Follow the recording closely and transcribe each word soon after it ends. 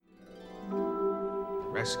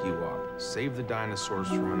rescue op. Save the dinosaurs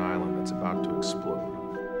from an island that's about to explode.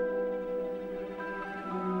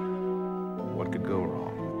 What could go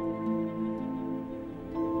wrong?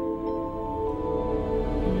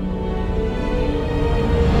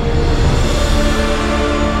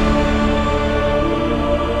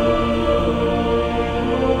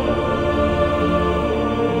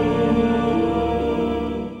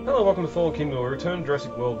 Welcome to Fallen Kingdom. We return to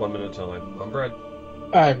Jurassic World 1 minute at a time. I'm Brad.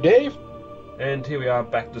 I'm Dave. And here we are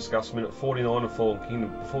back to discuss minute 49 of Fallen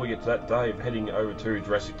Kingdom. Before we get to that, Dave, heading over to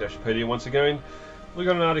Jurassic-pedia once again. We've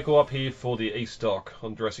got an article up here for the East Dock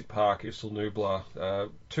on Jurassic Park, Isle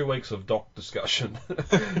Nublar. 2 weeks of dock discussion.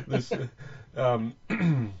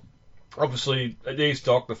 Obviously, the East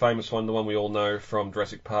Dock, the famous one, the one we all know from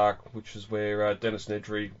Jurassic Park, which is where Dennis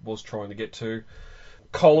Nedry was trying to get to.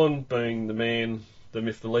 Colin, being the man, the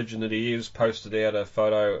myth, the legend that he is, posted out a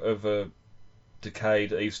photo of a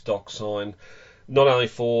decayed East Dock sign, not only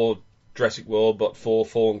for Jurassic World, but for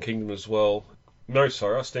Fallen Kingdom as well. No,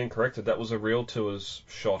 sorry, I stand corrected. That was a Real Tours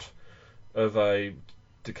shot of a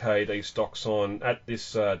decayed East Dock sign at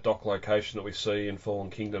this dock location that we see in Fallen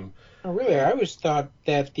Kingdom. Oh, really? I always thought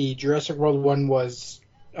that the Jurassic World one was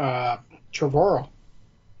Trevorrow.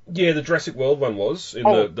 Yeah, the Jurassic World one was in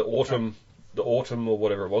the autumn. The autumn or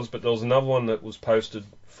whatever it was, but there was another one that was posted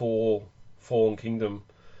for Fallen Kingdom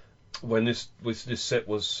when this set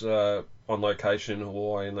was on location in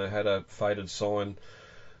Hawaii, and they had a faded sign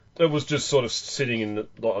that was just sort of sitting in the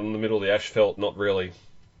middle of the asphalt, not really,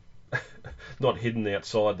 not hidden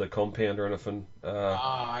outside the compound or anything.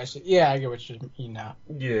 I see. Yeah, I get what you mean now.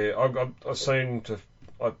 Yeah, I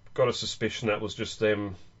got a suspicion that was just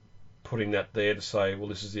them putting that there to say, well,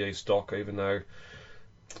 this is the East Dock, even though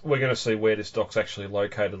we're going to see where this dock's actually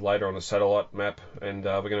located later on a satellite map, and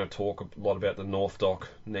we're going to talk a lot about the North Dock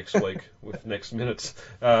next week with next minutes.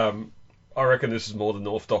 I reckon this is more the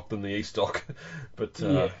North Dock than the East Dock, but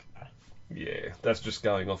yeah, that's just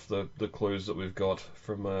going off the clues that we've got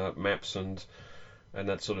from maps and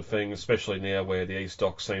that sort of thing, especially now where the East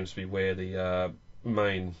Dock seems to be where the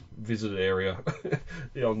main visitor area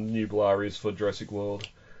on Nublar is for Jurassic World,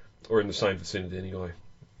 or in the same vicinity anyway.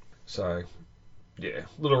 So yeah,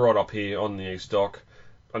 little right up here on the East Dock.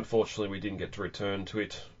 Unfortunately, we didn't get to return to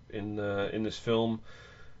it in this film,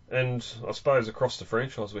 and I suppose across the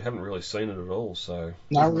franchise we haven't really seen it at all. So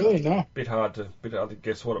not really, no. Bit hard to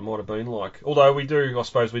guess what it might have been like. Although I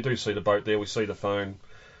suppose we do see the boat there. We see the phone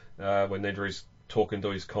when Nedry's talking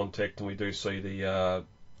to his contact, and we do see the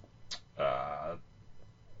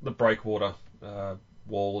breakwater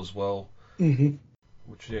wall as well. Mm-hmm.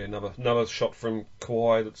 Which, yeah, another shot from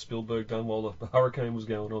Kauai that Spielberg done while the hurricane was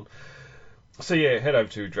going on. So, yeah, head over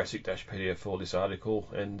to Jurassic-pedia for this article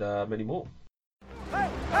and many more. Hey!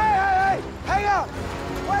 Hang up!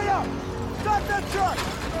 Wait up! Stop that truck!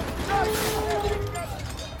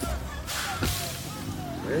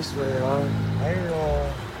 This way, hang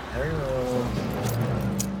on.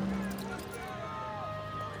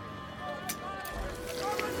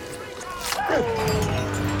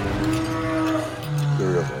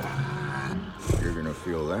 You're gonna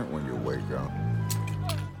feel that when you wake up.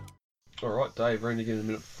 Alright, Dave, ready to get in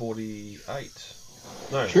minute 48.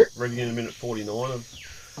 No, sure. Ready to get in minute 49 of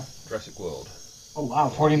Jurassic World. Oh wow,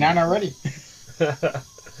 49 already.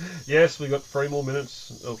 Yes, we got 4 more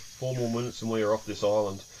minutes, and we are off this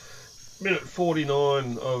island. Minute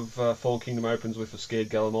 49 of Fallen Kingdom opens with a scared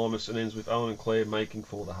Gallimimus and ends with Owen and Claire making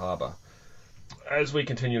for the harbour. As we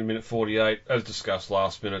continue in minute 48, as discussed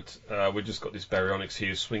last minute, we've just got this baryonyx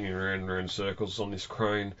here swinging around and around circles on this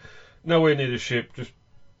crane. Nowhere near the ship,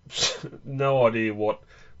 just no idea what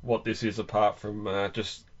this is apart from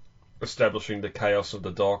just establishing the chaos of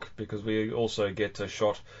the dock, because we also get a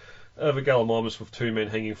shot of a Gallimimus with 2 men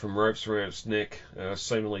hanging from ropes around its neck,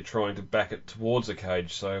 seemingly trying to back it towards the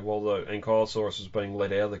cage. So while the Ankylosaurus is being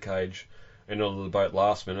led out of the cage and onto the boat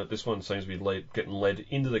last minute, this one seems to be getting led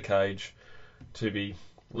into the cage to be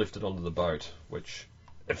lifted onto the boat, which,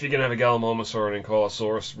 if you're going to have a Gallimimus or an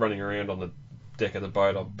Ankylosaurus running around on the deck of the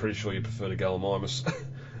boat, I'm pretty sure you prefer the Gallimimus.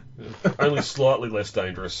 Only slightly less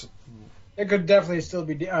dangerous. It could definitely still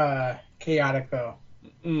be chaotic, though.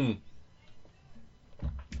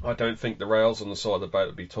 I don't think the rails on the side of the boat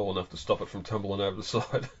would be tall enough to stop it from tumbling over the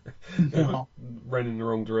side. No. Ran in the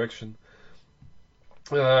wrong direction.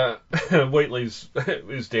 Wheatley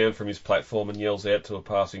is down from his platform and yells out to a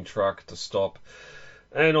passing truck to stop.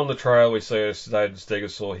 And on the trail we see a sedated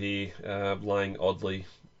stegosaur here, laying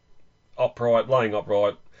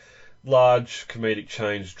upright, large comedic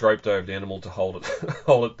chains draped over the animal to hold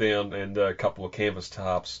it down, and a couple of canvas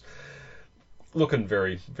tarps. Looking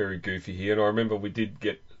very, very goofy here. And I remember we did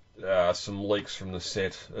get some leaks from the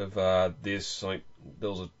set of this. Like, there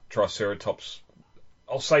was a Triceratops.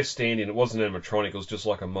 I'll say stand-in. It wasn't animatronic. It was just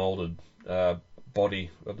like a moulded body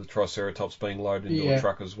of the Triceratops being loaded into a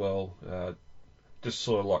truck as well. Just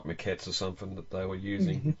sort of like maquettes or something that they were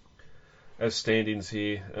using as stand-ins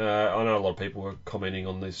here. I know a lot of people were commenting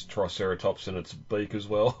on this Triceratops and its beak as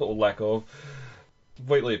well, or lack of.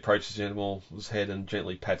 Wheatley approaches the animal's head and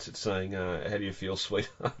gently pats it, saying, "How do you feel,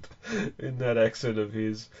 sweetheart?" in that accent of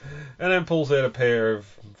his. And then pulls out a pair of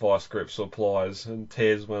vice grips or pliers and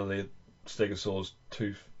tears one of the stegosaur's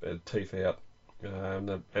teeth out. And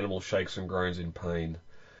the animal shakes and groans in pain.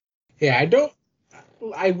 Yeah,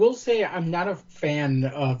 I will say I'm not a fan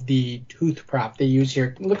of the tooth prop they use here.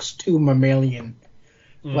 It looks too mammalian.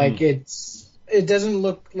 Like, it doesn't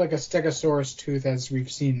look like a stegosaurus tooth as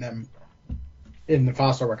we've seen them in the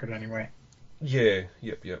fossil record anyway. Yeah,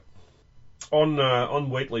 yep. On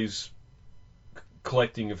Wheatley's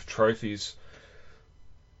collecting of trophies,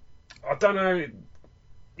 I don't know,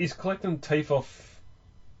 he's collecting teeth off,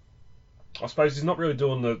 I suppose he's not really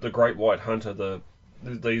doing the great white hunter.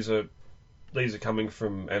 These are coming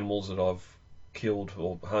from animals that I've killed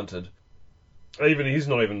or hunted. He's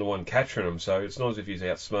not even the one capturing them, so it's not as if he's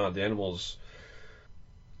outsmarted the animals.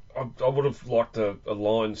 I would have liked a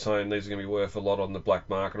line saying these are going to be worth a lot on the black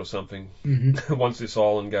market or something once this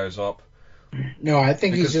island goes up. No, I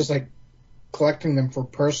think he's just like collecting them for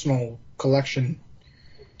personal collection,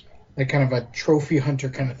 like kind of a trophy hunter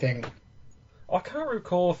kind of thing. I can't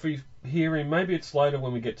recall if we hear him. Maybe it's later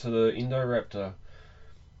when we get to the Indoraptor.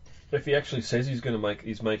 If he actually says he's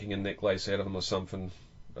making a necklace out of them or something.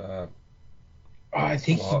 I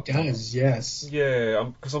think he does. Yes. Yeah,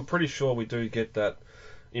 because I'm pretty sure we do get that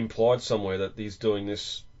implied somewhere that he's doing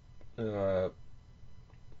this,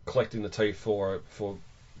 collecting the teeth for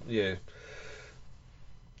yeah.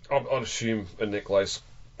 I'd assume a necklace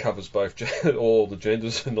covers both all the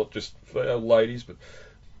genders and not just ladies, but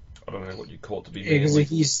I don't know what you call it to be. Because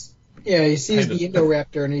he sees the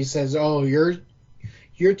Indoraptor and he says, "Oh, your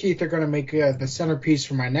teeth are going to make the centerpiece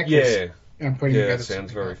for my necklace." Yeah, I'm putting together. That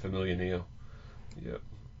sounds very familiar now. Yep.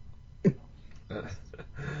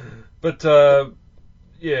 But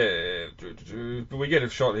we get a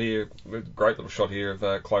shot here, a great little shot here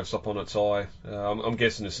of close up on its eye. I'm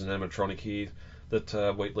guessing this is an animatronic here that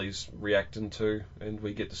Wheatley's reacting to, and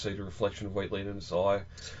we get to see the reflection of Wheatley in its eye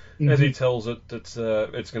as he tells it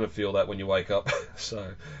that it's going to feel that when you wake up.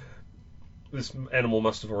 So this animal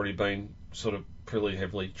must have already been sort of pretty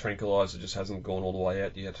heavily tranquilized. It just hasn't gone all the way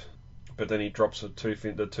out yet. But then he drops the tooth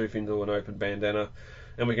into an open bandana,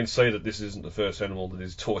 and we can see that this isn't the first animal that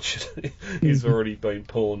is tortured. He's already been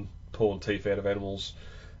pulling teeth out of animals.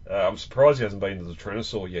 I'm surprised he hasn't been to the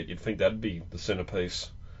Tyrannosaur yet. You'd think that'd be the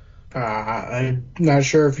centerpiece. I'm not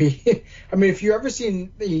sure if he... I mean, if you've ever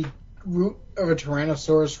seen the root of a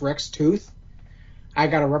Tyrannosaurus Rex tooth, I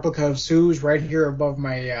got a replica of Sue's right here above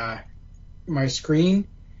my my screen.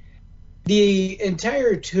 The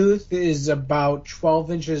entire tooth is about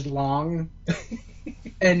 12 inches long,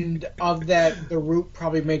 and of that, the root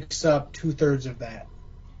probably makes up 2/3 of that.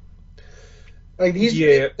 Like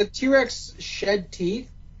the T-Rex shed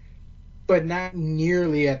teeth, but not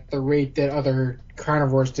nearly at the rate that other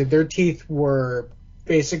carnivores did. Their teeth were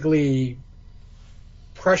basically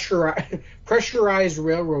pressurized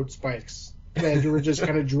railroad spikes that were just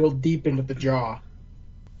kind of drilled deep into the jaw.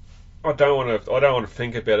 I don't want to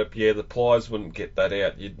think about it. Yeah, the pliers wouldn't get that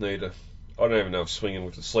out. You'd need I don't even know if swinging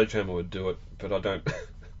with a sledgehammer would do it, but I don't.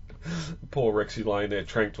 Poor Rexy laying there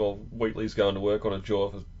tranked while Wheatley's going to work on a jaw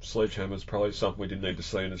of a sledgehammer is probably something we didn't need to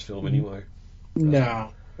see in this film anyway. No.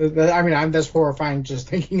 I mean, that's horrifying just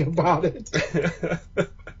thinking about it.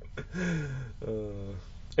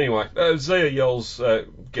 Anyway, Zia's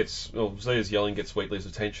yelling gets Wheatley's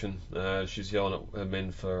attention. She's yelling at her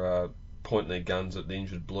men for pointing their guns at the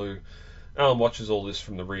injured Blue. Alan watches all this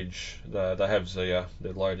from the ridge. They have Zia.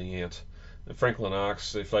 They're loading out. And Franklin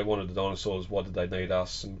asks if they wanted the dinosaurs, why did they need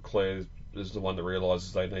us? And Claire is the one that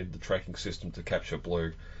realises they need the tracking system to capture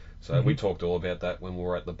Blue. So we talked all about that when we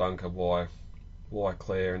were at the bunker, why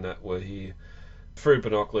Claire and that were here. Through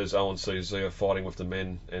binoculars, Owen sees Zia fighting with the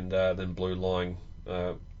men, and then Blue lying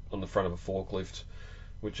on the front of a forklift,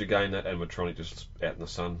 which again, that animatronic just out in the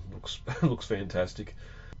sun looks fantastic.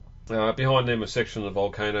 Behind them, a section of the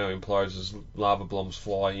volcano implodes as lava bombs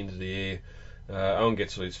fly into the air. Owen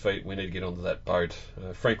gets to his feet. We need to get onto that boat.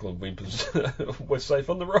 Franklin whimpers, "We're safe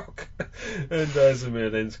on the rock." And as the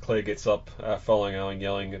minute ends, Claire gets up, following Owen,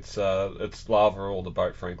 yelling, "It's lava or the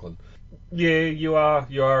boat, Franklin." Yeah, you are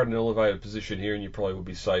in an elevated position here, and you probably would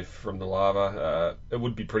be safe from the lava. It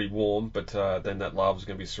would be pretty warm, but then that lava's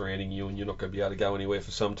going to be surrounding you, and you're not going to be able to go anywhere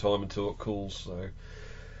for some time until it cools. So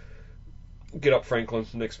get up, Franklin.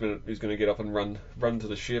 Next minute, he's going to get up and run to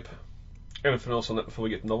the ship. Anything else on that before we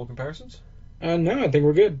get to novel comparisons? No, I think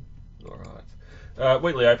we're good. All right.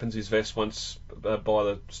 Wheatley opens his vest once by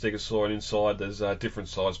the stegosaur, and inside there's different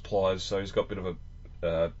size pliers, so he's got a bit of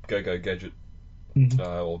a go-go gadget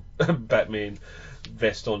or Batman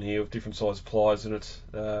vest on here with different size pliers in it.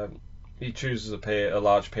 He chooses a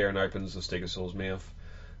large pair, and opens the stegosaur's mouth.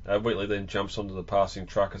 Wheatley then jumps onto the passing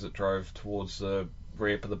truck as it drove towards the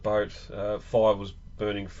ramp of the boat. Fire was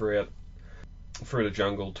burning through the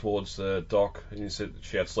jungle towards the dock, and he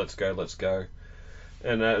shouts, "Let's go, let's go."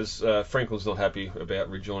 And as Franklin's not happy about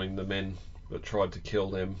rejoining the men that tried to kill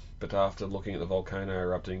them, but after looking at the volcano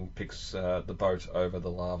erupting, picks the boat over the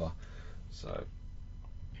lava. So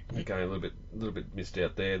again, a little bit missed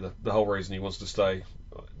out there. The whole reason he wants to stay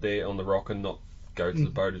there on the rock and not go to the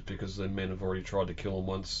boat is because the men have already tried to kill him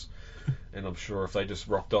once. And I'm sure if they just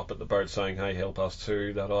rocked up at the boat saying, "Hey, help us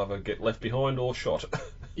too," they'd either get left behind or shot.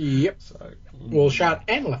 Yep. So, well, shot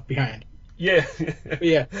and left behind. Yeah.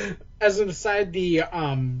 Yeah. As an aside, the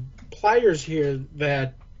pliers here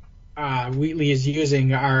that Wheatley is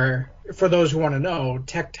using are, for those who want to know,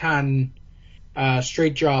 Tecton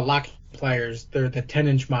straight jaw locking pliers. They're the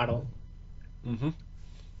 10-inch model. Mm-hmm.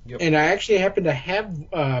 Yep. And I actually happen to have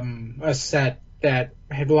a set that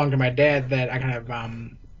had belonged to my dad that I kind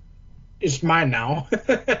of it's mine now.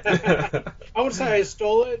 I wouldn't say I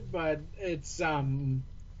stole it, but it's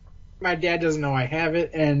my dad doesn't know I have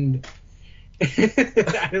it, and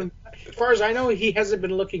as far as I know, he hasn't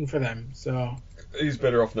been looking for them. So he's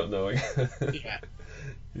better off not knowing. Yeah.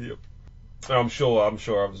 Yep. I'm sure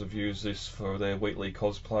others have used this for their Wheatley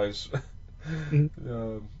cosplays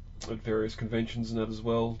at various conventions and that as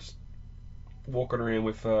well. Just walking around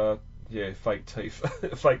with fake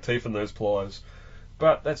teeth in those pliers.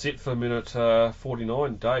 But that's it for minute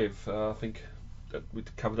 49, Dave. I think that we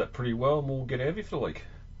covered that pretty well, and we'll get out of here for the week.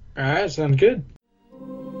 All right, sounds good.